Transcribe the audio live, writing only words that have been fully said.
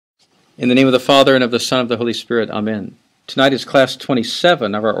In the name of the Father, and of the Son, and of the Holy Spirit. Amen. Tonight is class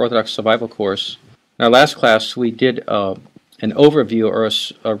 27 of our Orthodox Survival course. In our last class, we did an overview or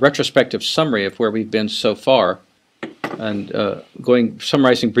a retrospective summary of where we've been so far, and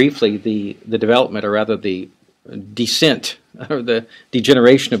summarizing briefly the development, or rather the descent, or the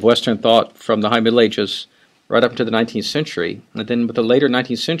degeneration of Western thought from the High Middle Ages right up to the 19th century. And then with the later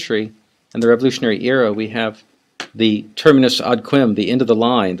 19th century and the Revolutionary era, we have the terminus ad quem, the end of the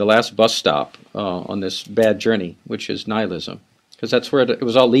line, the last bus stop on this bad journey, which is nihilism. Because that's where it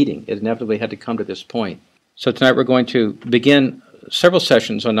was all leading. It inevitably had to come to this point. So tonight we're going to begin several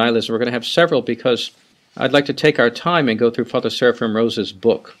sessions on nihilism. We're going to have several because I'd like to take our time and go through Father Seraphim Rose's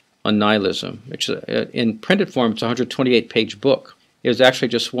book on nihilism, which in printed form it's a 128-page book. It was actually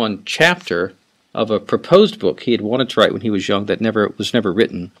just one chapter of a proposed book he had wanted to write when he was young that was never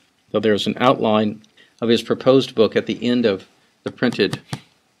written. So there's an outline of his proposed book at the end of the printed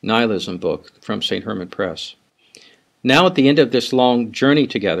nihilism book from St. Herman Press. Now at the end of this long journey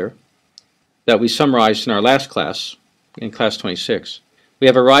together that we summarized in our last class, in class 26, we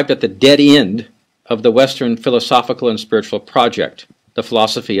have arrived at the dead end of the Western philosophical and spiritual project, the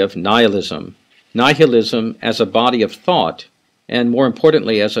philosophy of nihilism. Nihilism as a body of thought, and more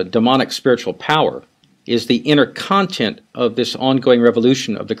importantly as a demonic spiritual power, is the inner content of this ongoing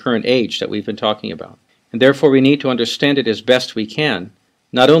revolution of the current age that we've been talking about. And therefore we need to understand it as best we can,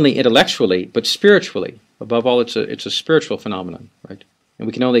 not only intellectually, but spiritually. Above all, it's a spiritual phenomenon, right? And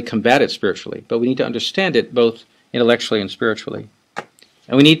we can only combat it spiritually, but we need to understand it both intellectually and spiritually.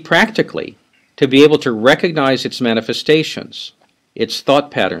 And we need practically to be able to recognize its manifestations, its thought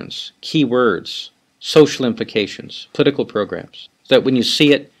patterns, key words, social implications, political programs, so that when you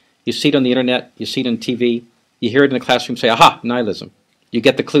see it on the internet, you see it on TV, you hear it in the classroom, say, aha, nihilism. You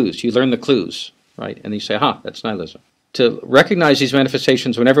get the clues, you learn the clues. Right? And you say, aha, that's nihilism. To recognize these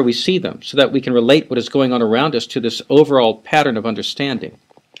manifestations whenever we see them so that we can relate what is going on around us to this overall pattern of understanding.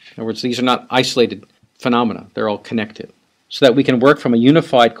 In other words, these are not isolated phenomena. They're all connected. So that we can work from a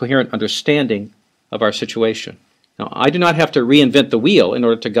unified, coherent understanding of our situation. Now, I do not have to reinvent the wheel in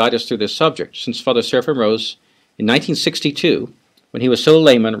order to guide us through this subject, since Father Seraphim Rose, in 1962, when he was still a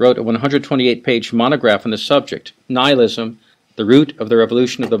layman, wrote a 128-page monograph on this subject, Nihilism, the Root of the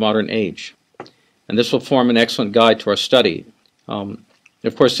Revolution of the Modern Age. And this will form an excellent guide to our study.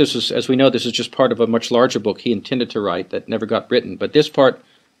 Of course, this is, as we know, this is just part of a much larger book he intended to write that never got written. But this part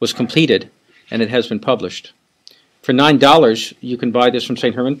was completed, and it has been published. For $9, you can buy this from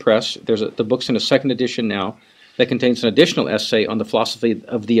St. Herman Press. The book's in a second edition now that contains an additional essay on the philosophy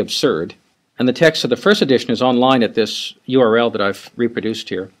of the absurd. And the text of the first edition is online at this URL that I've reproduced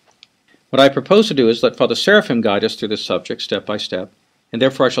here. What I propose to do is let Father Seraphim guide us through this subject step by step, and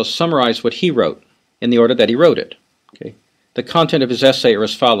therefore I shall summarize what he wrote in the order that he wrote it. Okay. The content of his essay are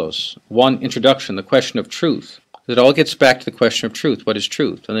as follows. 1, introduction, the question of truth. It all gets back to the question of truth. What is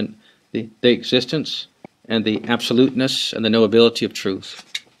truth? And then the existence and the absoluteness and the knowability of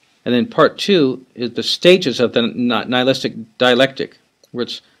truth. And then part 2 is the stages of the nihilistic dialectic, where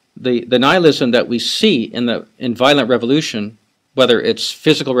it's the nihilism that we see in violent revolution, whether it's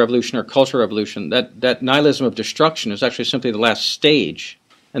physical revolution or cultural revolution, that nihilism of destruction is actually simply the last stage.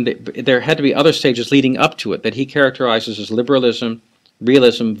 And there had to be other stages leading up to it that he characterizes as liberalism,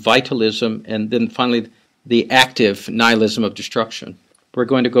 realism, vitalism, and then finally the active nihilism of destruction. We're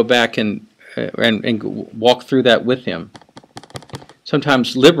going to go back and walk through that with him.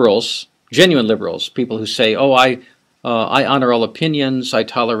 Sometimes liberals, genuine liberals, people who say, "Oh, I honor all opinions, I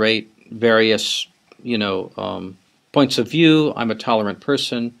tolerate various, points of view. I'm a tolerant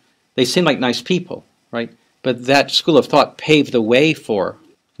person." They seem like nice people, right? But that school of thought paved the way for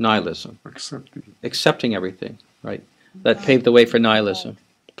nihilism. Accepting everything, right? That paved the way for nihilism.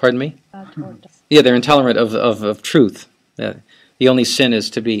 Pardon me? Yeah, they're intolerant of truth. The only sin is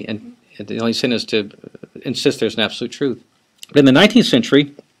to insist there's an absolute truth. But in the 19th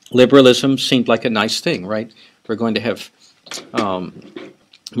century, liberalism seemed like a nice thing, right? We're going to have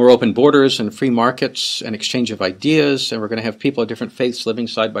more open borders and free markets and exchange of ideas, and we're going to have people of different faiths living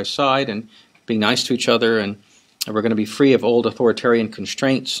side by side and being nice to each other, and we're going to be free of old authoritarian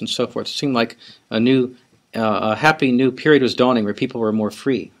constraints and so forth. It seemed like a happy new period was dawning where people were more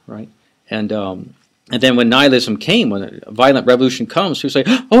free, right? And then when nihilism came, when a violent revolution comes, people say,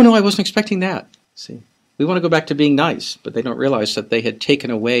 "Oh no, I wasn't expecting that." See, we want to go back to being nice, but they don't realize that they had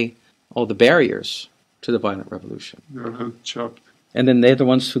taken away all the barriers to the violent revolution. Their head chopped. And then they're the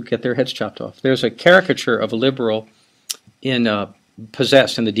ones who get their heads chopped off. There's a caricature of a liberal in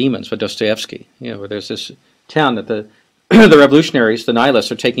Possessed in the Demons by Dostoevsky, where there's this town that the revolutionaries, the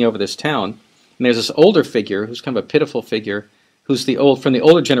nihilists, are taking over this town. And there's this older figure who's kind of a pitiful figure who's from the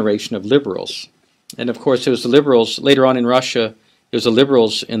older generation of liberals. And of course, it was the liberals later on in Russia. It was the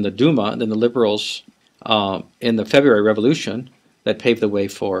liberals in the Duma, and then the liberals in the February Revolution that paved the way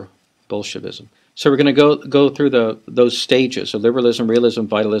for Bolshevism. So we're going to go through those stages of liberalism, realism,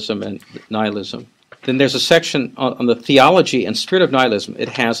 vitalism, and nihilism. Then there's a section on the theology and spirit of nihilism. It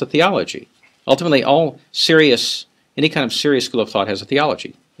has a theology. Ultimately, any kind of serious school of thought has a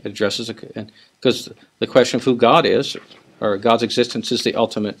theology. It addresses because the question of who God is, or God's existence, is the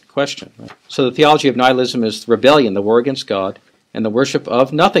ultimate question. Right? So the theology of nihilism is rebellion, the war against God, and the worship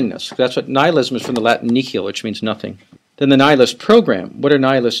of nothingness. That's what nihilism is, from the Latin nihil, which means nothing. Then the nihilist program. What are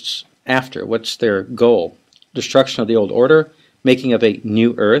nihilists after? What's their goal? Destruction of the old order, making of a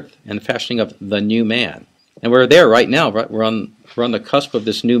new earth, and fashioning of the new man. And we're there right now. Right? We're on the cusp of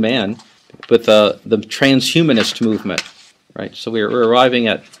this new man with the transhumanist movement. Right. So we're arriving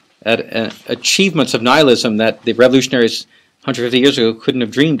at achievements of nihilism that the revolutionaries 150 years ago couldn't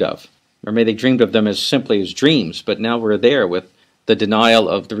have dreamed of. Or maybe they dreamed of them as simply as dreams, but now we're there with the denial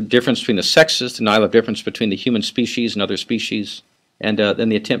of the difference between the sexes, denial of difference between the human species and other species, and then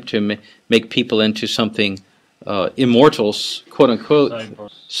the attempt to make people into something immortals, quote-unquote,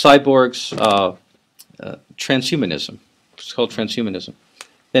 cyborgs, transhumanism. It's called transhumanism.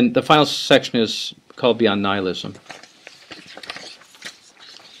 Then the final section is called Beyond Nihilism.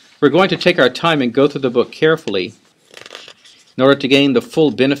 We're going to take our time and go through the book carefully in order to gain the full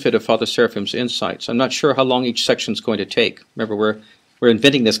benefit of Father Seraphim's insights. I'm not sure how long each section is going to take. Remember, we're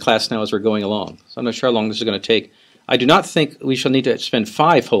inventing this class now as we're going along, so I'm not sure how long this is going to take. I do not think we shall need to spend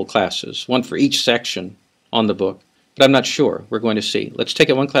 5 whole classes, one for each section on the book, but I'm not sure. We're going to see. Let's take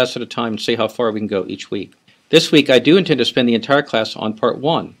it one class at a time and see how far we can go each week. This week, I do intend to spend the entire class on part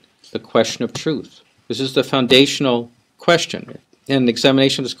 1, the question of truth. This is the foundational question. And an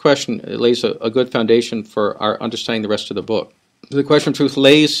examination of this question lays a good foundation for our understanding the rest of the book. The question of truth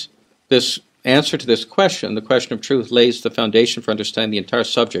lays this answer to this question. The question of truth lays the foundation for understanding the entire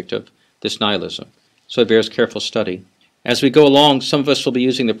subject of this nihilism. So it bears careful study. As we go along, some of us will be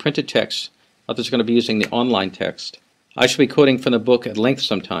using the printed text. Others are going to be using the online text. I shall be quoting from the book at length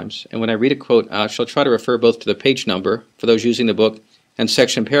sometimes. And when I read a quote, I shall try to refer both to the page number for those using the book and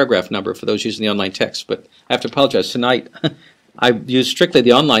section paragraph number for those using the online text. But I have to apologize. Tonight, I used strictly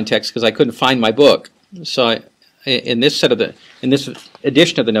the online text because I couldn't find my book. So in this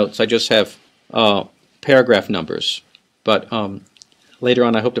edition of the notes, I just have paragraph numbers. But later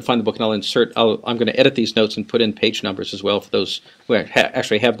on, I hope to find the book, and I'm going to edit these notes and put in page numbers as well for those who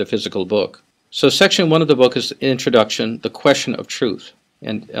actually have the physical book. So section 1 of the book is Introduction, the question of truth,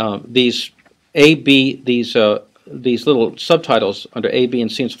 and these little subtitles under A, B,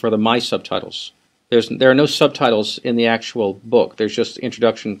 and C and so forth are my subtitles. There are no subtitles in the actual book. There's just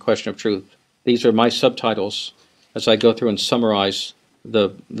Introduction, Question of Truth. These are my subtitles as I go through and summarize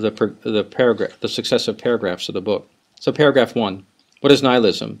the successive paragraphs of the book. So paragraph 1, what is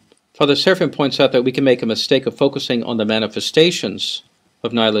nihilism? Father Seraphim points out that we can make a mistake of focusing on the manifestations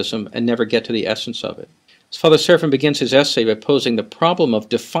of nihilism and never get to the essence of it. So Father Seraphim begins his essay by posing the problem of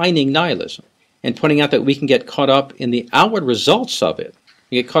defining nihilism and pointing out that we can get caught up in the outward results of it.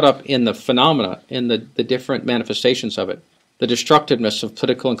 You get caught up in the phenomena, in the different manifestations of it, the destructiveness of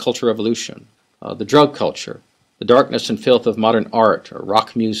political and cultural revolution, the drug culture, the darkness and filth of modern art or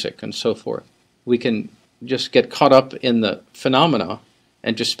rock music, and so forth. We can just get caught up in the phenomena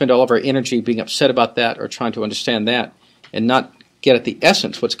and just spend all of our energy being upset about that or trying to understand that and not get at the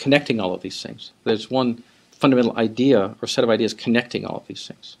essence, what's connecting all of these things. There's one fundamental idea or set of ideas connecting all of these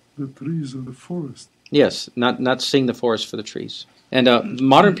things. The trees of the forest. Yes, not seeing the forest for the trees. And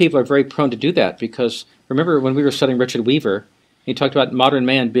modern people are very prone to do that because, remember when we were studying Richard Weaver, he talked about modern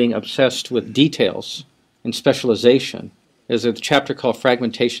man being obsessed with details and specialization. There's a chapter called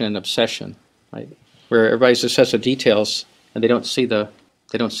Fragmentation and Obsession, right, where everybody's obsessed with details and they don't see the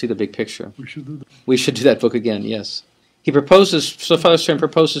big picture. We should do that. We should do that book again, yes. So Father Stern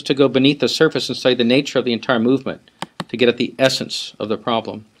proposes to go beneath the surface and study the nature of the entire movement to get at the essence of the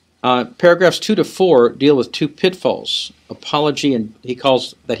problem. Paragraphs 2 to 4 deal with 2 pitfalls, apology and he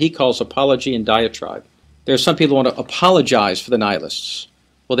calls apology and diatribe. There are some people who want to apologize for the nihilists.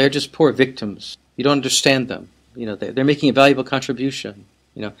 Well, they're just poor victims. You don't understand them. They're making a valuable contribution.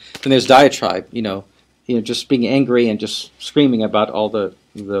 Then there's diatribe. Just being angry and just screaming about all the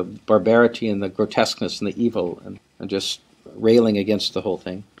barbarity and the grotesqueness and the evil and just railing against the whole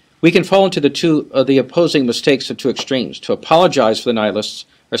thing. We can fall into the opposing mistakes of 2 extremes. To apologize for the nihilists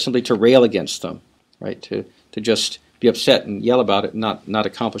or simply to rail against them, right? To just be upset and yell about it and not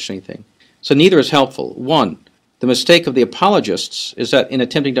accomplish anything. So neither is helpful. 1, the mistake of the apologists is that in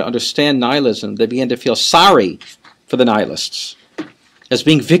attempting to understand nihilism, they begin to feel sorry for the nihilists. as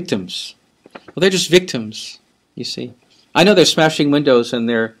being victims. Well, they're just victims, you see. I know they're smashing windows and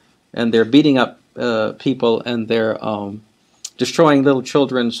they're beating up people and they're destroying little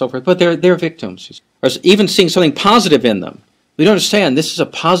children and so forth, but they're victims. Or even seeing something positive in them. We don't understand. This is a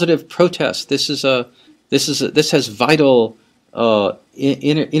positive protest. This has vital,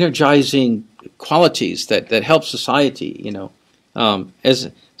 energizing qualities that help society. You know,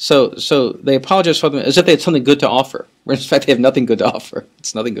 so they apologize for them as if they had something good to offer. When in fact they have nothing good to offer.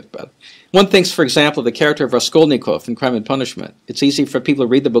 It's nothing good about it. One thinks, for example, the character of Raskolnikov in Crime and Punishment. It's easy for people to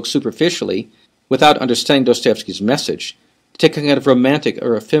read the book superficially, without understanding Dostoevsky's message, to take a kind of romantic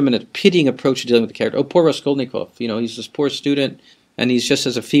or effeminate, pitying approach to dealing with the character. Oh, poor Raskolnikov. You know, he's this poor student, and he's just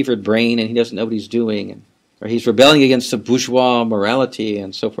has a fevered brain, and he doesn't know what he's doing, or he's rebelling against the bourgeois morality,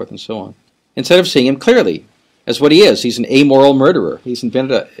 and so forth and so on. Instead of seeing him clearly as what he is, he's an amoral murderer. He's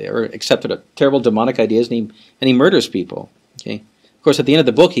invented or accepted terrible demonic ideas, and he murders people. Okay, of course, at the end of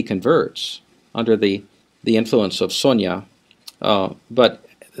the book, he converts under the influence of Sonia, but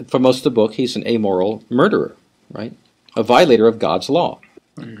for most of the book, he's an amoral murderer, right? A violator of God's law.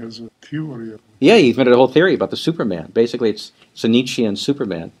 He has a theory. Yeah, he invented a whole theory about the Superman. Basically, it's a Nietzschean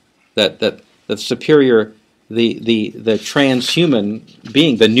Superman, that the superior, the transhuman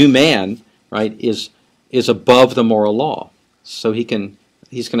being, the new man, right, is above the moral law. So he's going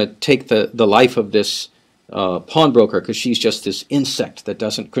to take the life of this pawnbroker because she's just this insect that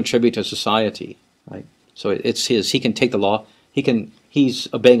doesn't contribute to society, right? So it's his. He can take the law. He's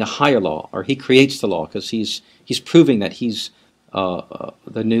obeying a higher law, or he creates the law because he's proving that he's the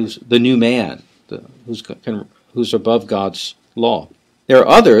new man who's above God's law. There are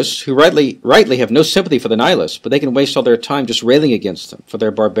others who rightly have no sympathy for the nihilists, but they can waste all their time just railing against them for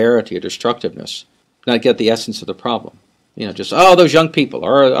their barbarity or destructiveness, not get the essence of the problem. You know, just those young people,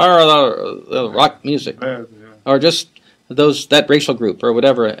 or rock music, Bad, yeah. or just that racial group or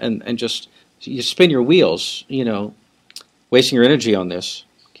whatever, and just you spin your wheels, you know, wasting your energy on this.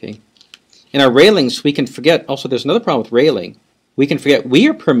 Okay, in our railings, we can forget. Also, there's another problem with railing. We can forget we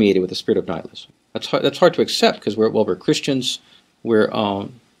are permeated with the spirit of nihilism. That's hard to accept because we're Christians. We're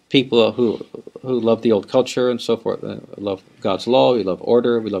people who love the old culture and so forth. Love God's law. We love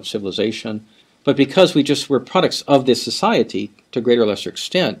order. We love civilization. But because we're products of this society to a greater or lesser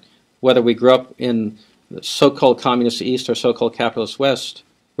extent, whether we grew up in the so-called communist East or so-called capitalist West,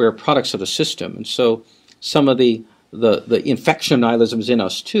 we're products of the system. And so some of the infection of nihilism is in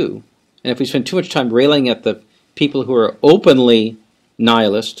us too. And if we spend too much time railing at the people who are openly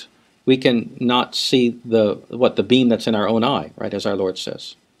nihilist, we can not see the beam that's in our own eye, right, as our Lord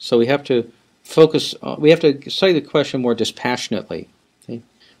says. So we have to focus, we have to study the question more dispassionately. Okay?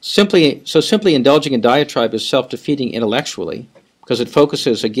 Simply indulging in diatribe is self-defeating intellectually because it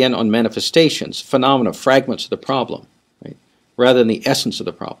focuses, again, on manifestations, phenomena, fragments of the problem, right, rather than the essence of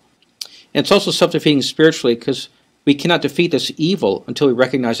the problem. And it's also self-defeating spiritually because we cannot defeat this evil until we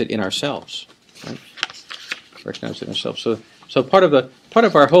recognize it in ourselves, right? Recognize it in ourselves. So part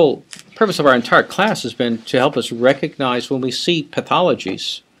of our whole purpose of our entire class has been to help us recognize when we see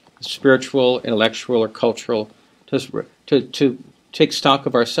pathologies, spiritual, intellectual, or cultural, to take stock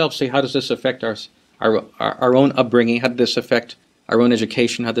of ourselves, see how does this affect our own upbringing, how did this affect our own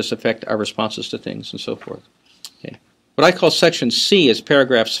education, how does this affect our responses to things, and so forth. Okay. What I call section C is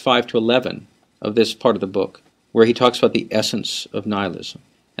paragraphs 5 to 11 of this part of the book, where he talks about the essence of nihilism.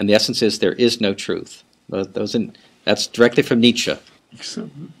 And the essence is there is no truth. That's directly from Nietzsche. Except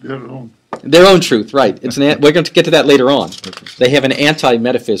their own. Their own truth, right. We're going to get to that later on. They have an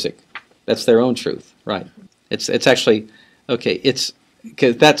anti-metaphysic. That's their own truth, right. It's actually, okay, it's,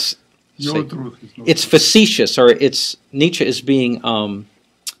 because that's, Your truth is not it's facetious, or Nietzsche is being,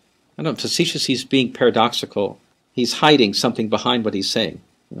 facetious, he's being paradoxical. He's hiding something behind what he's saying.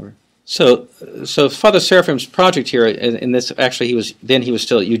 So Father Seraphim's project here, in this, actually he was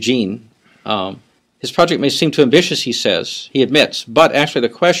still at Eugene. His project may seem too ambitious, he says, he admits, but actually the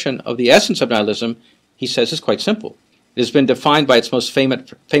question of the essence of nihilism, he says, is quite simple. It has been defined by its most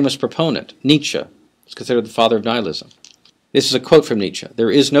famous proponent, Nietzsche. It's considered the father of nihilism. This is a quote from Nietzsche.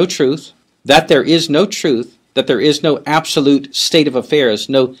 There is no truth, that there is no absolute state of affairs,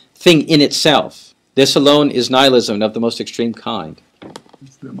 no thing in itself. This alone is nihilism of the most extreme kind.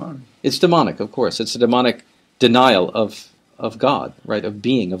 It's demonic. It's demonic, of course. It's a demonic denial of God, right, of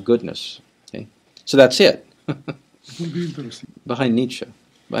being, of goodness. Okay? So that's it. It would be interesting. Behind Nietzsche.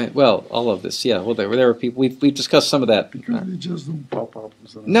 Well, all of this, yeah. Well, there are people, we've discussed some of that. Because they just don't pop up.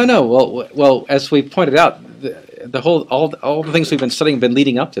 No. Well, as we pointed out, all the things we've been studying have been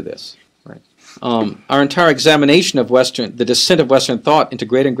leading up to this. Right. Our entire examination of the descent of Western thought into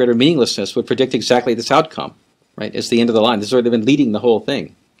greater and greater meaninglessness would predict exactly this outcome. right? It's the end of the line. This is where they've been leading the whole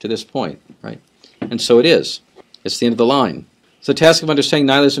thing to this point, right? And so it is. It's the end of the line. So the task of understanding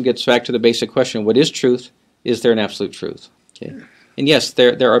nihilism gets back to the basic question: what is truth? Is there an absolute truth? Okay. And yes,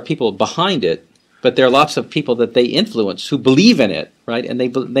 there are people behind it, but there are lots of people that they influence who believe in it, right? And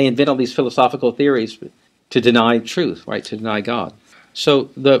they invent all these philosophical theories to deny truth, right? To deny God. So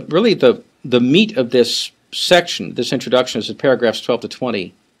the meat of this section, this introduction, is in paragraphs 12 to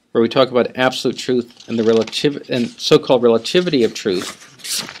 20, where we talk about absolute truth and the so-called relativity of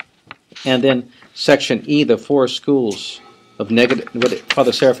truth, and then section E, the four schools of negative, what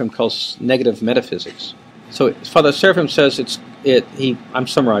Father Seraphim calls negative metaphysics. So Father Seraphim says I'm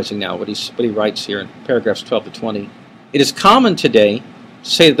summarizing now what he writes here in paragraphs 12 to 20. It is common today to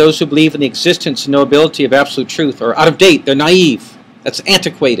say that those who believe in the existence and knowability of absolute truth are out of date, they're naive, that's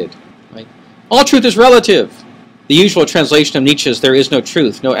antiquated. Right? All truth is relative. The usual translation of Nietzsche's "there is no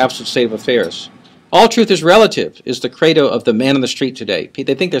truth, no absolute state of affairs." All truth is relative is the credo of the man on the street today.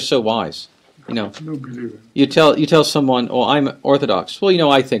 They think they're so wise. You know, you tell someone, "Oh, I'm Orthodox."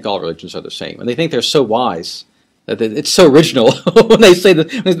 Well, I think all religions are the same, and they think they're so wise that it's so original when they say that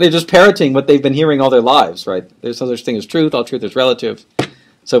they're just parroting what they've been hearing all their lives. Right? There's no such thing as truth. All truth is relative.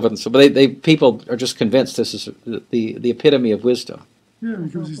 So forth and so. But people are just convinced this is the epitome of wisdom. Yeah,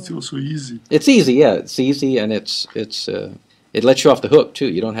 because it's also easy. It's easy, yeah. It's easy, and it lets you off the hook too.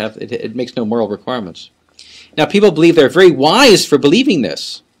 You don't have it makes no moral requirements. Now, people believe they're very wise for believing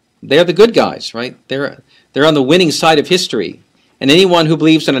this. They're the good guys, right? They're on the winning side of history. And anyone who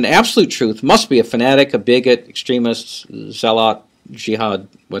believes in an absolute truth must be a fanatic, a bigot, extremist, zealot, jihad,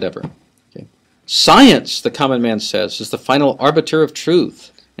 whatever. Okay. Science, the common man says, is the final arbiter of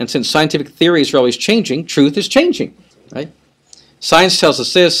truth. And since scientific theories are always changing, truth is changing, right? Science tells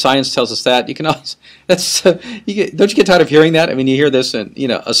us this, science tells us that. You can always, don't you get tired of hearing that? I mean, you hear this, and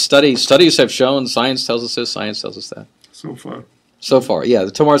studies have shown, science tells us this, science tells us that. So far, yeah.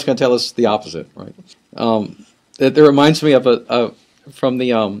 Tomorrow's going to tell us the opposite, right? It reminds me of from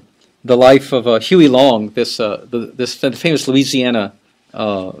the life of Huey Long, this famous Louisiana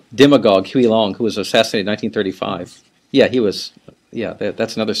demagogue Huey Long, who was assassinated in 1935. Yeah, he was. Yeah,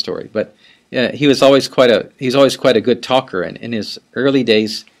 that's another story, but. Yeah, he's always quite a good talker, and in his early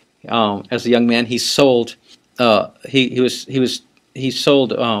days, as a young man, he sold he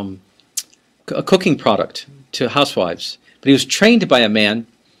sold a cooking product to housewives. But he was trained by a man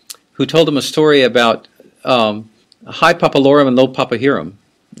who told him a story about high papalorum and low papahirum,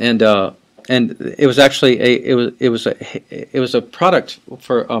 and it was actually it was a product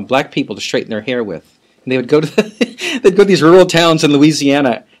for black people to straighten their hair with. And they would go to these rural towns in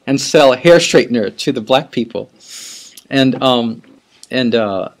Louisiana and sell hair straightener to the black people, but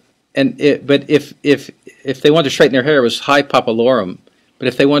if they wanted to straighten their hair, it was high papalorum, but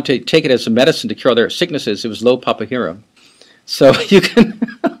if they wanted to take it as a medicine to cure their sicknesses, it was low papahirum. So you can,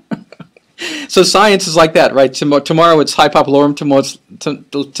 so science is like that, right? Tomorrow it's high papalorum,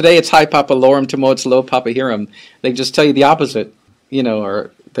 today it's high papalorum, tomorrow it's low papahirum. They just tell you the opposite,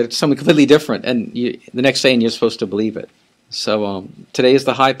 or that it's something completely different, and the next day, and you're supposed to believe it. So today is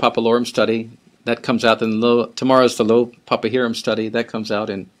the high papalorum study that comes out, and tomorrow is the low papahirum study that comes out,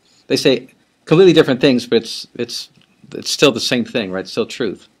 and they say completely different things, but it's still the same thing, right? It's still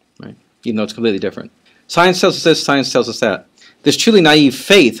truth, right? Even though it's completely different. Science tells us this, science tells us that. This truly naive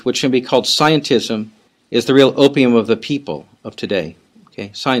faith, which can be called scientism, is the real opium of the people of today. Okay,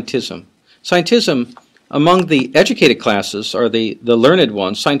 scientism. Scientism among the educated classes, or the learned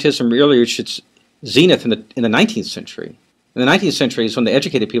ones, scientism really reached its zenith in the 19th century. In the 19th century is when the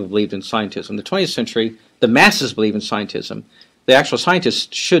educated people believed in scientism. In the 20th century, the masses believe in scientism. The actual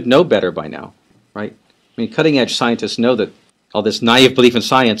scientists should know better by now, right? I mean, cutting-edge scientists know that all this naive belief in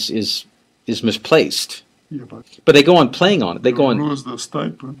science is misplaced. Yeah, but they go on playing on it. They go on. Lose the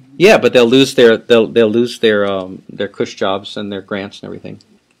stipend. Yeah, but they'll lose their cush jobs and their grants and everything.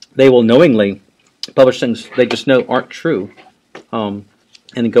 They will knowingly publish things they just know aren't true, and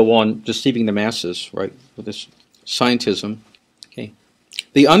go on deceiving the masses, right? With this scientism. Okay,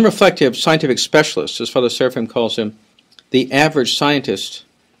 the unreflective scientific specialist, as Father Seraphim calls him, the average scientist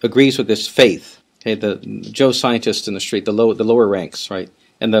agrees with this faith. Okay, the Joe scientist in the street, the lower ranks, right,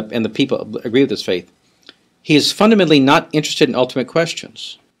 and the people agree with this faith. He is fundamentally not interested in ultimate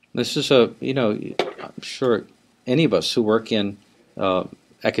questions. This is I'm sure any of us who work in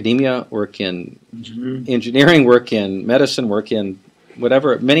academia, work in engineering, work in medicine, work in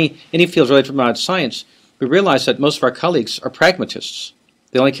whatever, any fields related to science, we realize that most of our colleagues are pragmatists.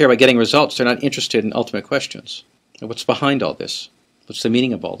 They only care about getting results. They're not interested in ultimate questions. And what's behind all this? What's the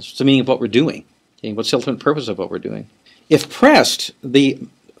meaning of all this? What's the meaning of what we're doing? Okay, what's the ultimate purpose of what we're doing? If pressed,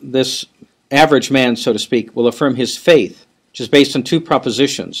 this average man, so to speak, will affirm his faith, which is based on two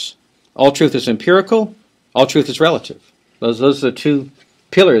propositions. All truth is empirical, all truth is relative. Those are the two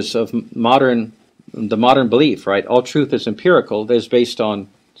pillars of the modern belief, right? All truth is empirical, that is based on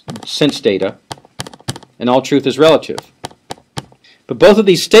sense data, and all truth is relative. But both of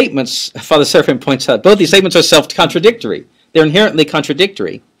these statements, Father Seraphim points out, both these statements are self-contradictory. They're inherently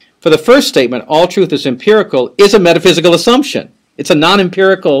contradictory. For the first statement, all truth is empirical, is a metaphysical assumption. It's a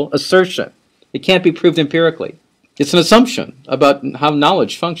non-empirical assertion. It can't be proved empirically. It's an assumption about how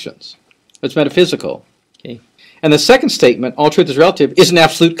knowledge functions. It's metaphysical. Okay? And the second statement, all truth is relative, is an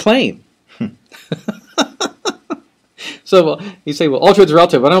absolute claim. So you say, well, all truth is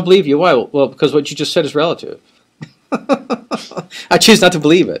relative. I don't believe you. Why? Well, because what you just said is relative. I choose not to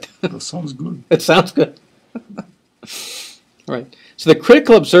believe it. That sounds good. It sounds good. Right. So the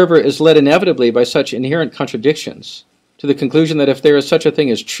critical observer is led inevitably by such inherent contradictions to the conclusion that if there is such a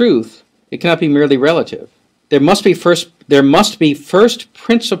thing as truth, it cannot be merely relative. There must be first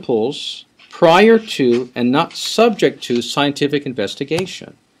principles prior to and not subject to scientific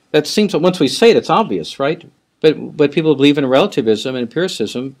investigation. That seems, once we say it, it's obvious, right? But people who believe in relativism and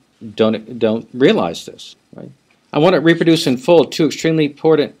empiricism don't realize this, right? I want to reproduce in full two extremely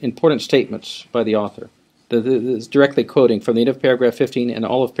important statements by the author. This is directly quoting from the end of paragraph 15 and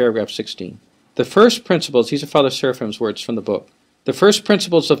all of paragraph 16. The first principles, these are Father Seraphim's words from the book, the first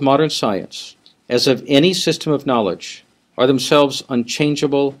principles of modern science, as of any system of knowledge, are themselves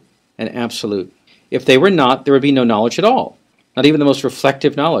unchangeable and absolute. If they were not, there would be no knowledge at all, not even the most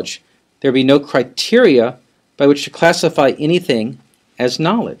reflective knowledge. There would be no criteria by which to classify anything as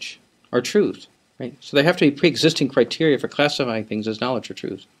knowledge or truth. Right? So there have to be pre-existing criteria for classifying things as knowledge or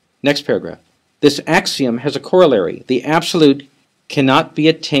truth. Next paragraph. This axiom has a corollary. The absolute cannot be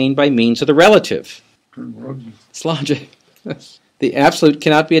attained by means of the relative. It's logic. The absolute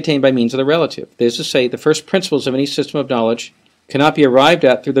cannot be attained by means of the relative. That is to say, the first principles of any system of knowledge cannot be arrived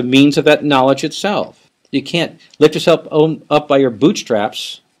at through the means of that knowledge itself. You can't lift yourself up by your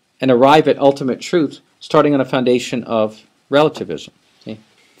bootstraps and arrive at ultimate truth starting on a foundation of relativism. Okay?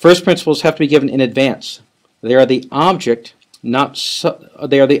 First principles have to be given in advance. They are the object not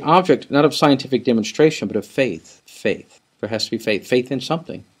of scientific demonstration, but of faith. Faith. There has to be faith. Faith in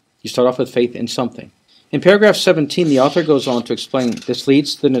something. You start off with faith in something. In paragraph 17, the author goes on to explain this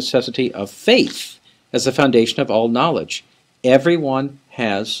leads to the necessity of faith as the foundation of all knowledge. Everyone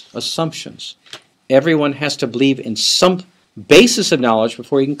has assumptions. Everyone has to believe in some basis of knowledge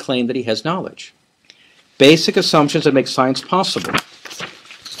before he can claim that he has knowledge. Basic assumptions that make science possible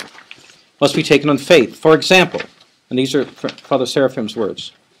must be taken on faith. For example, and these are Father Seraphim's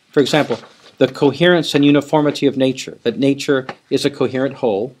words, for example, the coherence and uniformity of nature, that nature is a coherent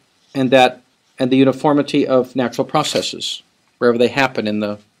whole, and the uniformity of natural processes, wherever they happen in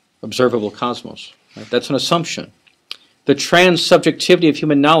the observable cosmos. Right? That's an assumption. The trans-subjectivity of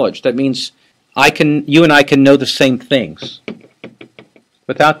human knowledge, that means you and I can know the same things.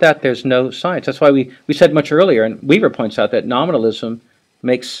 Without that, there's no science. That's why we said much earlier, and Weaver points out that nominalism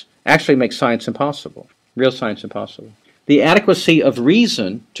actually makes science impossible, real science impossible. The adequacy of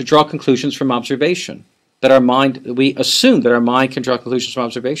reason to draw conclusions from observation. We assume that our mind can draw conclusions from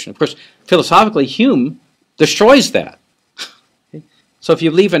observation. Of course, philosophically, Hume destroys that. So if you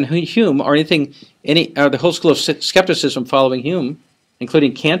believe in Hume or the whole school of skepticism following Hume,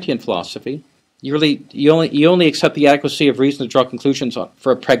 including Kantian philosophy, you only accept the adequacy of reason to draw conclusions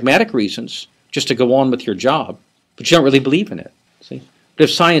for pragmatic reasons, just to go on with your job, but you don't really believe in it. See? But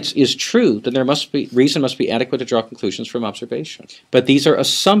if science is true, then reason must be adequate to draw conclusions from observation. But these are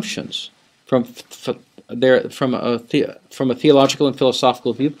assumptions from a theological and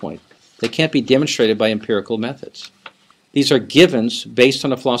philosophical viewpoint. They can't be demonstrated by empirical methods. These are givens based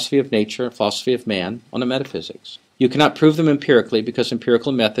on a philosophy of nature, a philosophy of man, on a metaphysics. You cannot prove them empirically because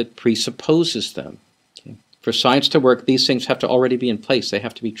empirical method presupposes them. Okay? For science to work, these things have to already be in place. They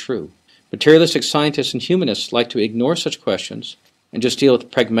have to be true. Materialistic scientists and humanists like to ignore such questions and just deal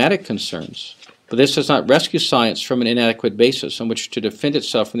with pragmatic concerns. But this does not rescue science from an inadequate basis on which to defend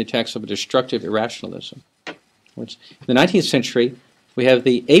itself from the attacks of a destructive irrationalism. In the 19th century, we have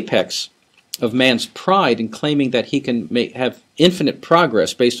the apex of man's pride in claiming that he can have infinite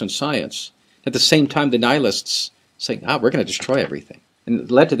progress based on science. At the same time, the nihilists saying, we're going to destroy everything. And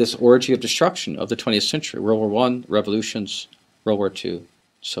it led to this orgy of destruction of the 20th century, World War I, revolutions, World War II,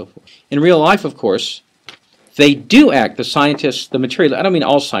 so forth. In real life, of course, they do act, the scientists, the material. I don't mean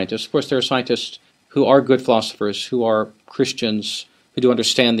all scientists. Of course, there are scientists who are good philosophers, who are Christians, who do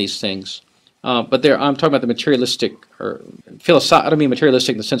understand these things. But I'm talking about the materialistic, or philosophical. I don't mean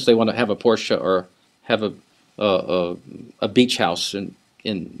materialistic in the sense they want to have a Porsche or have a beach house and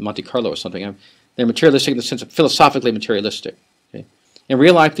in Monte Carlo or something. They're materialistic in the sense of philosophically materialistic. Okay? In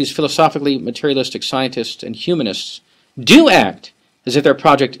real life, these philosophically materialistic scientists and humanists do act as if their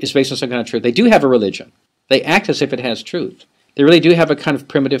project is based on some kind of truth. They do have a religion. They act as if it has truth. They really do have a kind of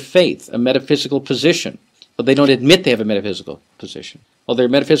primitive faith, a metaphysical position, but they don't admit they have a metaphysical position. Well, their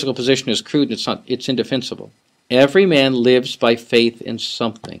metaphysical position is crude, it's indefensible. Every man lives by faith in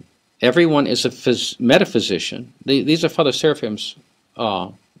something. Everyone is a metaphysician. These are Father Seraphim's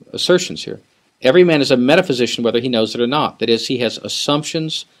assertions here. Every man is a metaphysician whether he knows it or not. That is, he has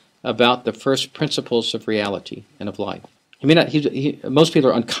assumptions about the first principles of reality and of life. Most people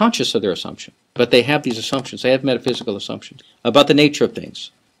are unconscious of their assumption, but they have these assumptions. They have metaphysical assumptions about the nature of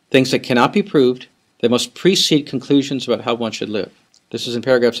things. Things that cannot be proved, they must precede conclusions about how one should live. This is in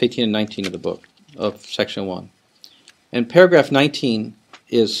paragraphs 18 and 19 of the book, of section 1. And paragraph 19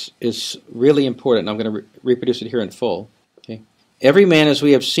 is really important. I'm going to reproduce it here in full. Okay? Every man, as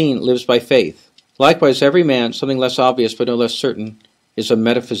we have seen, lives by faith. Likewise, every man, something less obvious but no less certain, is a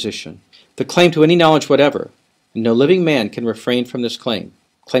metaphysician. The claim to any knowledge whatever, and no living man can refrain from this claim,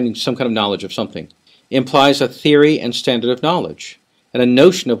 claiming some kind of knowledge of something, implies a theory and standard of knowledge, and a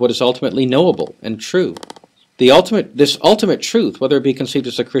notion of what is ultimately knowable and true. This ultimate truth, whether it be conceived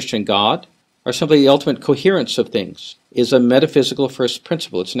as a Christian God, or simply the ultimate coherence of things, is a metaphysical first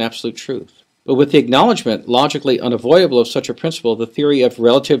principle. It's an absolute truth. But with the acknowledgement, logically unavoidable, of such a principle, the theory of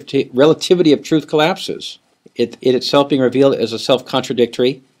relativity of truth collapses, it itself being revealed as a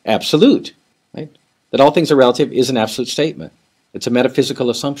self-contradictory absolute. Right? That all things are relative is an absolute statement. It's a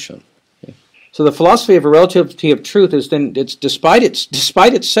metaphysical assumption. Okay? So the philosophy of a relativity of truth is then, despite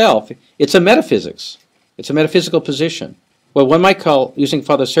itself, it's a metaphysics. It's a metaphysical position. Well, one might call, using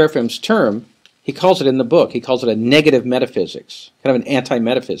Father Seraphim's term, he calls it in the book, he calls it a negative metaphysics, kind of an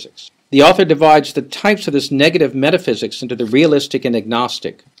anti-metaphysics. The author divides the types of this negative metaphysics into the realistic and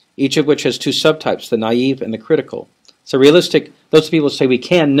agnostic, each of which has two subtypes, the naive and the critical. So realistic, those people say we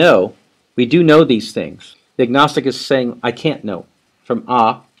can know, we do know these things. The agnostic is saying, I can't know. From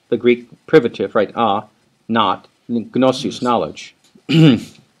the Greek privative, right? Not, gnosis, knowledge.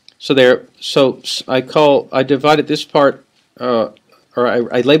 So I divided this part,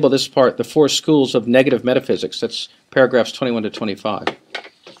 I label this part the four schools of negative metaphysics. That's paragraphs 21 to 25.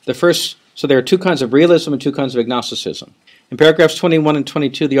 So there are two kinds of realism and two kinds of agnosticism. In paragraphs 21 and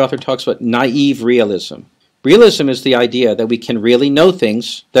 22, the author talks about naive realism. Realism is the idea that we can really know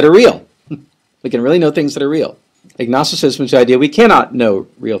things that are real. We can really know things that are real. Agnosticism is the idea we cannot know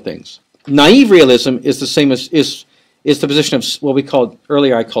real things. Naive realism is the same as is the position of what I called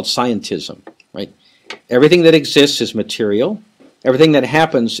scientism, right? Everything that exists is material. Everything that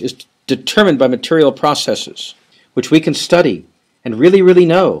happens is determined by material processes, which we can study and really, really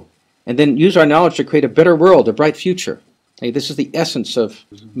know, and then use our knowledge to create a better world, a bright future. Okay, this is the essence of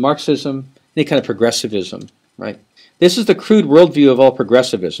Marxism, any kind of progressivism, right? This is the crude worldview of all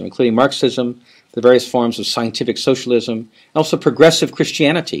progressivism, including Marxism, the various forms of scientific socialism, and also progressive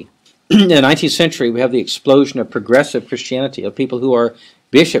Christianity. In the 19th century, we have the explosion of progressive Christianity, of people who are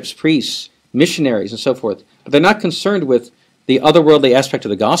bishops, priests, missionaries, and so forth. But they're not concerned with the otherworldly aspect of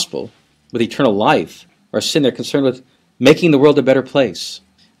the gospel, with eternal life or sin. They're concerned with making the world a better place.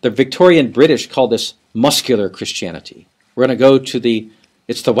 The Victorian British call this muscular Christianity. We're going to go to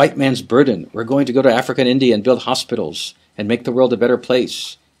it's the white man's burden. We're going to go to Africa and India and build hospitals and make the world a better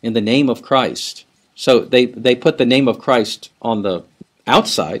place in the name of Christ. So they put the name of Christ on the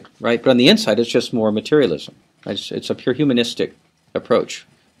outside, right? But on the inside, it's just more materialism. It's a pure humanistic approach.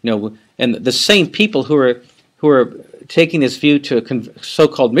 And the same people who are taking this view to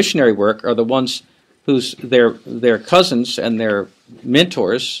so-called missionary work are the ones whose their cousins and their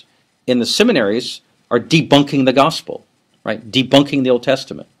mentors in the seminaries are debunking the gospel, right? Debunking the Old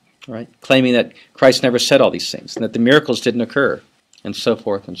Testament, right? Claiming that Christ never said all these things and that the miracles didn't occur, and so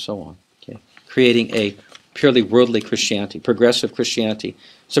forth and so on. Okay? Creating a purely worldly Christianity, progressive Christianity.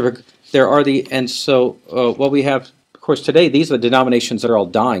 So what we have, of course, today, these are the denominations that are all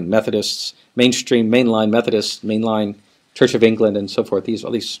dying: Methodists, mainline Methodists, mainline Church of England, and so forth.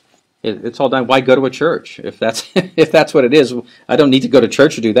 It's all dying. Why go to a church if that's what it is? I don't need to go to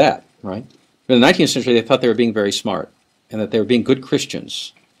church to do that, right? In the 19th century, they thought they were being very smart and that they were being good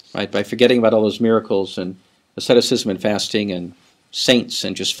Christians, right, by forgetting about all those miracles and asceticism and fasting and saints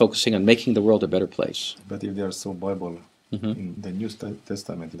and just focusing on making the world a better place. But if they are so Bible, in the New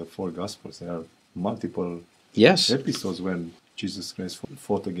Testament, in the four Gospels, there are multiple episodes when Jesus Christ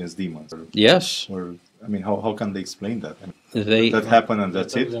fought against demons. How can they explain that? That happened and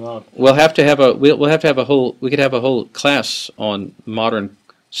that's it. We could have a whole class on modern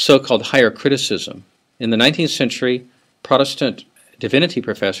so-called higher criticism. In the 19th century, Protestant divinity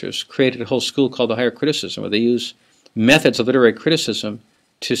professors created a whole school called the higher criticism, where they use methods of literary criticism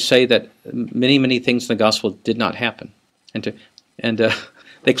to say that many, many things in the gospel did not happen, and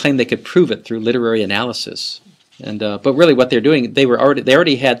they claim they could prove it through literary analysis. But really, what they're doing, they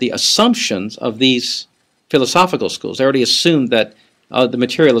already had the assumptions of these philosophical schools. They already assumed that the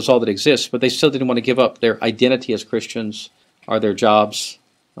material is all that exists, but they still didn't want to give up their identity as Christians, or their jobs,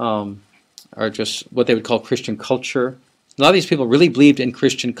 or just what they would call Christian culture. A lot of these people really believed in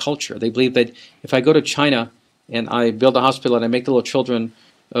Christian culture. They believed that if I go to China and I build a hospital and I make the little children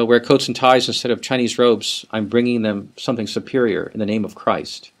wear coats and ties instead of Chinese robes, I'm bringing them something superior in the name of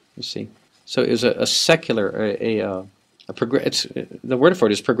Christ. You see, so it was a secular, the word for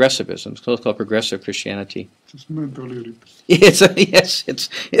it is progressivism. It's called progressive Christianity. It's mentally It's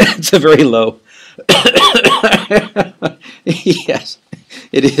a very low. Yes,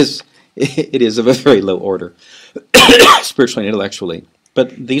 it is. It is of a very low order, spiritually and intellectually.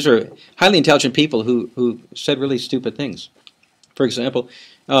 But these are highly intelligent people who said really stupid things. For example,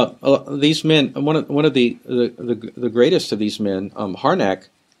 these men. One of the greatest of these men, Harnack,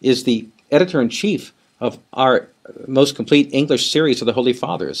 is the editor-in-chief of our most complete English series of the Holy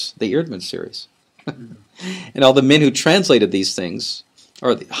Fathers, the Eerdman series. And all the men who translated these things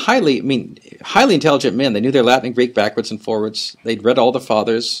are highly intelligent men. They knew their Latin and Greek backwards and forwards. They'd read all the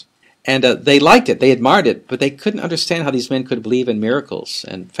fathers, and they liked it. They admired it, but they couldn't understand how these men could believe in miracles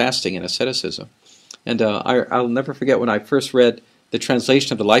and fasting and asceticism. And I'll never forget when I first read the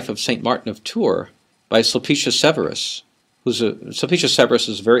translation of the Life of St. Martin of Tours by Sulpicius Severus. Sulpicius Severus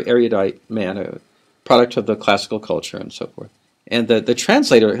is a very erudite man, a product of the classical culture and so forth. And the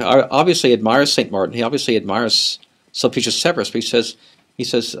translator obviously admires St. Martin. He obviously admires Sulpicius Severus, but he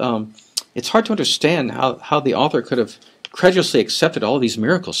says it's hard to understand how the author could have credulously accepted all of these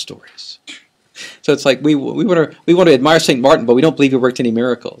miracle stories. So it's like we want to admire St. Martin, but we don't believe he worked any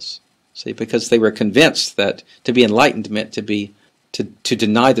miracles. See, because they were convinced that to be enlightened meant to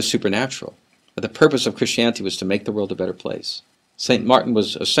deny the supernatural. That the purpose of Christianity was to make the world a better place. St. Martin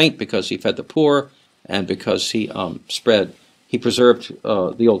was a saint because he fed the poor and because he preserved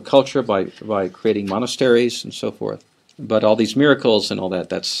the old culture by creating monasteries and so forth. But all these miracles and all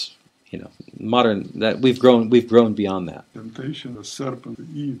that's modern. That we've grown beyond that. Temptation, the serpent,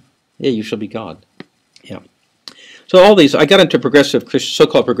 Eve. Yeah, you shall be God. Yeah. So all these, I got into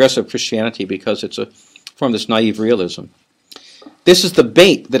so-called progressive Christianity because it's a form of this naive realism. This is the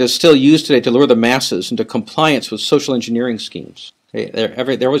bait that is still used today to lure the masses into compliance with social engineering schemes.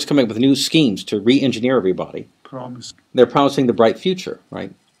 They're always coming up with new schemes to re-engineer everybody. Promise. They're promising the bright future,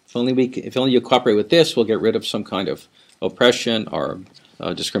 right? If only you cooperate with this, we'll get rid of some kind of oppression or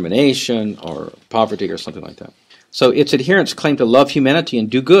discrimination or poverty or something like that. So its adherents claim to love humanity and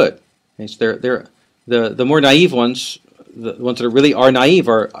do good. They're the more naive ones, the ones that really are naive,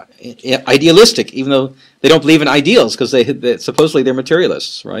 are idealistic, even though they don't believe in ideals because supposedly they're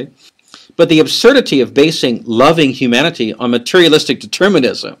materialists, right? But the absurdity of basing loving humanity on materialistic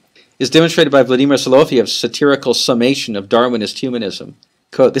determinism is demonstrated by Vladimir Solovyev's satirical summation of Darwinist humanism.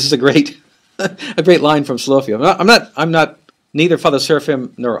 Quote, this is a great line from Soloviev. I'm not neither Father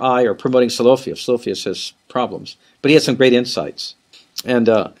Seraphim nor I are promoting Soloviev. Soloviev has problems, but he has some great insights. And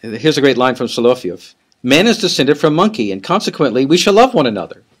here's a great line from Soloviev. Man is descended from monkey, and consequently we shall love one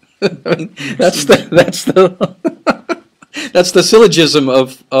another. I mean, that's the that's the syllogism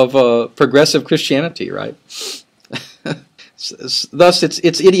of progressive Christianity, right? Thus,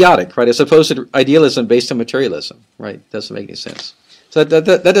 it's idiotic, right? As opposed to idealism based on materialism, right? Doesn't make any sense. So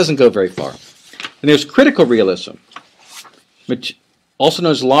that doesn't go very far. And there's critical realism, which also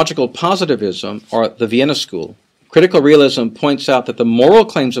known as logical positivism or the Vienna School. Critical realism points out that the moral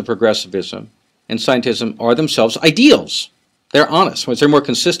claims of progressivism and scientism are themselves ideals. They're honest. They're more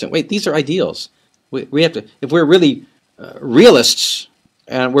consistent. Wait, these are ideals. We have to, if we're really realists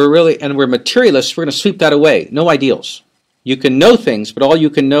and we're materialists, we're going to sweep that away. No ideals. You can know things, but all you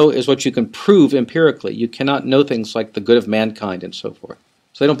can know is what you can prove empirically. You cannot know things like the good of mankind and so forth.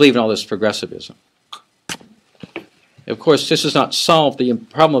 So they don't believe in all this progressivism. Of course, this does not solve the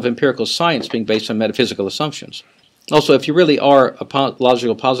problem of empirical science being based on metaphysical assumptions. Also, if you really are a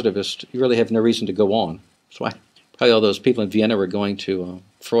logical positivist, you really have no reason to go on. That's why probably all those people in Vienna were going to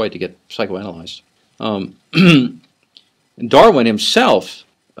Freud to get psychoanalyzed. Darwin himself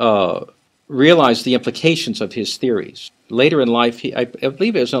realized the implications of his theories. Later in life, I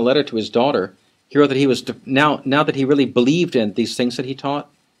believe it was in a letter to his daughter, he wrote that he was now that he really believed in these things that he taught,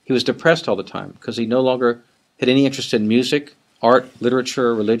 he was depressed all the time because he no longer had any interest in music, art,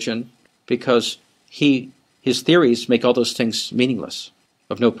 literature, religion, because his theories make all those things meaningless,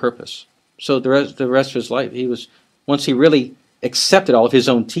 of no purpose. So the rest of his life, once he really accepted all of his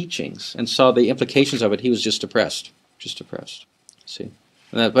own teachings and saw the implications of it, he was just depressed. Just depressed. See?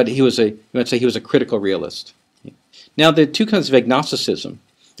 But you might say he was a critical realist. Now, there are two kinds of agnosticism.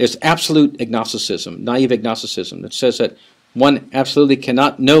 There's absolute agnosticism, naive agnosticism, that says that one absolutely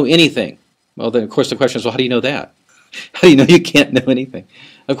cannot know anything. Well, then, of course, the question is, well, how do you know that? How do you know you can't know anything?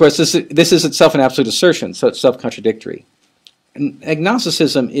 Of course, this is itself an absolute assertion, so it's self-contradictory. And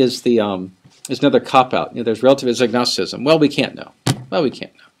agnosticism is another cop-out. There's relativist agnosticism. Well, we can't know. Well, we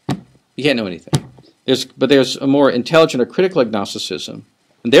can't know. You can't know anything. But there's a more intelligent or critical agnosticism,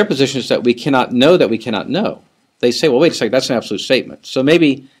 and their position is that we cannot know that we cannot know. They say, well, wait a second, that's an absolute statement. So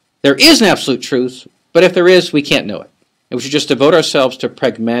maybe there is an absolute truth, but if there is, we can't know it. And we should just devote ourselves to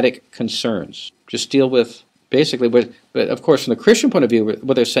pragmatic concerns. Just deal with, basically, but of course, from the Christian point of view,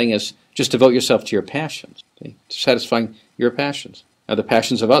 what they're saying is just devote yourself to your passions, okay? To satisfying your passions, or the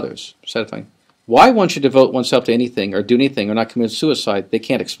passions of others, satisfying. Why one should devote oneself to anything, or do anything, or not commit suicide, they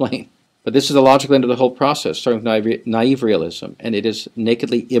can't explain. But this is the logical end of the whole process, starting with naive realism, and it is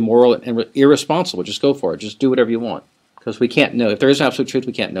nakedly immoral and irresponsible. Just go for it. Just do whatever you want, because we can't know. If there is absolute truth,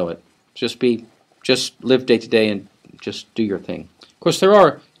 we can't know it. Just live day to day and just do your thing. Of course,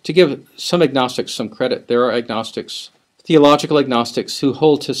 to give some agnostics some credit, there are agnostics, theological agnostics, who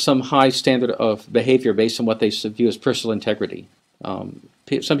hold to some high standard of behavior based on what they view as personal integrity.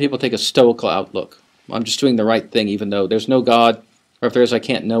 Some people take a stoical outlook. I'm just doing the right thing, even though there's no God, or if there is, I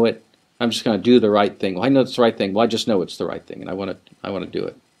can't know it. I'm just going to do the right thing. Well, I know it's the right thing. Well, I just know it's the right thing, and I want to do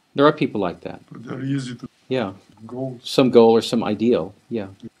it. There are people like that. But they're easy to goals. Some goal or some ideal. Yeah.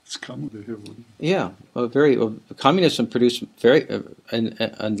 It's common to have. Yeah. Communism produced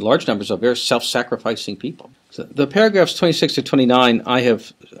in large numbers of very self-sacrificing people. So the paragraphs 26 to 29 I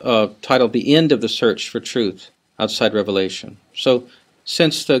have titled "The End of the Search for Truth Outside Revelation." So,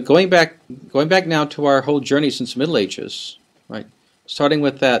 since going back now to our whole journey since the Middle Ages, right? Starting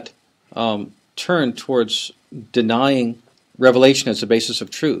with that turn towards denying revelation as the basis of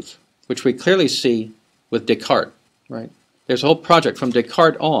truth, which we clearly see with Descartes, right? There's a whole project from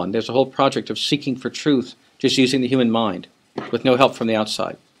Descartes on. There's a whole project of seeking for truth, just using the human mind, with no help from the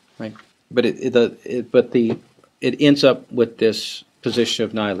outside, right? But it ends up with this position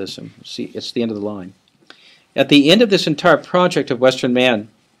of nihilism. See, it's the end of the line. At the end of this entire project of Western man,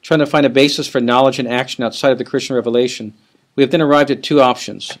 trying to find a basis for knowledge and action outside of the Christian revelation, we have then arrived at two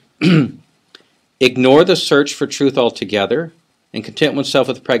options. Ignore the search for truth altogether and content oneself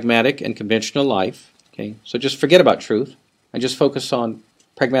with pragmatic and conventional life. Okay, so just forget about truth and just focus on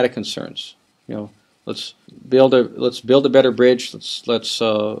pragmatic concerns. Let's build a better bridge. Let's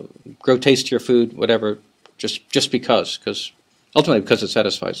grow tastier food, whatever. Just because ultimately because it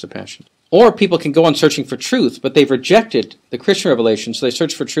satisfies the passion. Or people can go on searching for truth, but they've rejected the Christian revelation, so they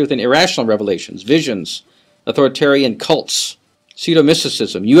search for truth in irrational revelations, visions, authoritarian cults,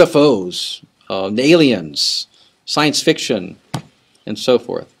 pseudo-mysticism, UFOs, aliens, science fiction, and so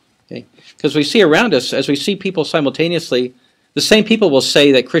forth. Okay? Because we see around us, as we see people simultaneously, the same people will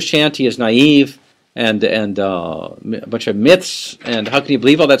say that Christianity is naive and a bunch of myths, and how can you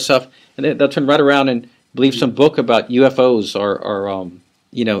believe all that stuff? And they'll turn right around and believe some book about UFOs or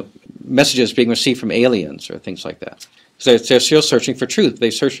messages being received from aliens or things like that. So they're still searching for truth.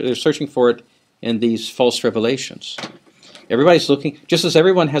 They're searching for it in these false revelations. Everybody's looking, just as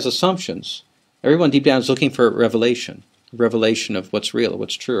everyone has assumptions, everyone deep down is looking for revelation of what's real,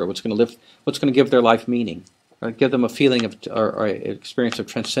 what's true, or what's going to give their life meaning, or give them a feeling of or an experience of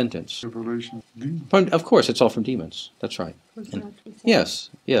transcendence. Revelation. Of course, it's all from demons. That's right. Yes.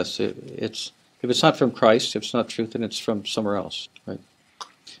 It's if it's not from Christ, if it's not truth, then it's from somewhere else. Right.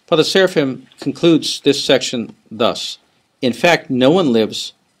 Father Seraphim concludes this section thus: in fact, no one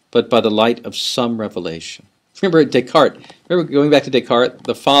lives but by the light of some revelation. Remember Descartes. Remember going back to Descartes,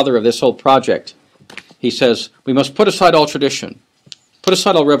 the father of this whole project. He says, we must put aside all tradition, put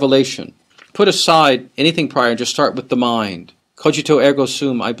aside all revelation, put aside anything prior and just start with the mind. Cogito ergo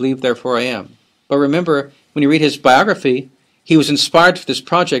sum, I believe, therefore I am. But remember, when you read his biography, he was inspired for this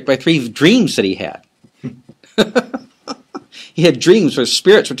project by 3 dreams that he had. He had dreams where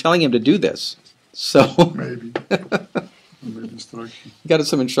spirits were telling him to do this. So maybe instruction. He got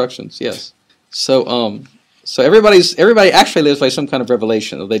some instructions, yes. So everybody actually lives by some kind of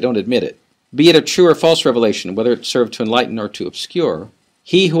revelation, though they don't admit it. Be it a true or false revelation, whether it served to enlighten or to obscure,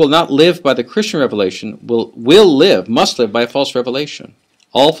 he who will not live by the Christian revelation must live by a false revelation.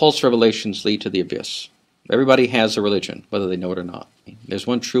 All false revelations lead to the abyss. Everybody has a religion, whether they know it or not. There's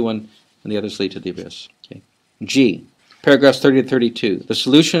one true one, and the others lead to the abyss. Okay. G, paragraphs 30 to 32. The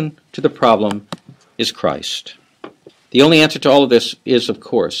solution to the problem is Christ. The only answer to all of this is, of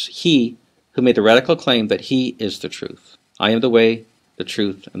course, he who made the radical claim that he is the truth. I am the way, the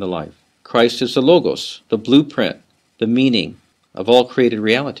truth, and the life. Christ is the logos, the blueprint, the meaning of all created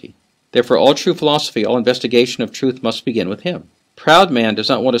reality. Therefore, all true philosophy, all investigation of truth must begin with him. Proud man does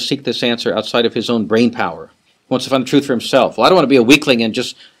not want to seek this answer outside of his own brain power. He wants to find the truth for himself. Well, I don't want to be a weakling and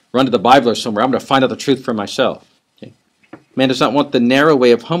just run to the Bible or somewhere. I'm going to find out the truth for myself. Okay? Man does not want the narrow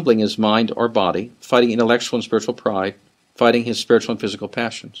way of humbling his mind or body, fighting intellectual and spiritual pride, fighting his spiritual and physical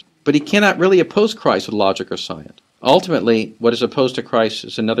passions. But he cannot really oppose Christ with logic or science. Ultimately, what is opposed to Christ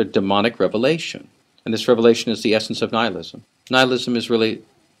is another demonic revelation. And this revelation is the essence of nihilism. Nihilism is really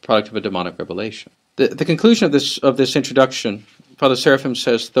a product of a demonic revelation. The conclusion of this introduction, Father Seraphim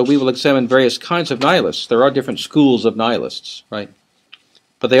says, though we will examine various kinds of nihilists, there are different schools of nihilists, right?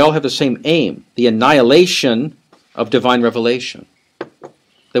 But they all have the same aim, the annihilation of divine revelation.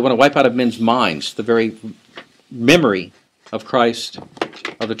 They want to wipe out of men's minds the very memory of Christ,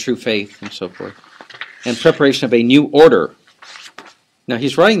 of the true faith, and so forth, and preparation of a new order. Now,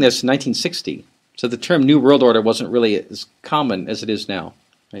 he's writing this in 1960, so the term New World Order wasn't really as common as it is now,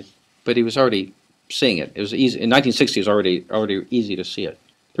 right? But he was already seeing it. It was easy. In 1960, it was already easy to see it.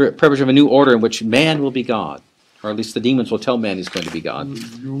 The preparation of a new order in which man will be God, or at least the demons will tell man he's going to be God.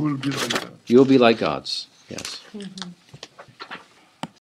 You will be like that. You will be like gods, yes. Mm-hmm.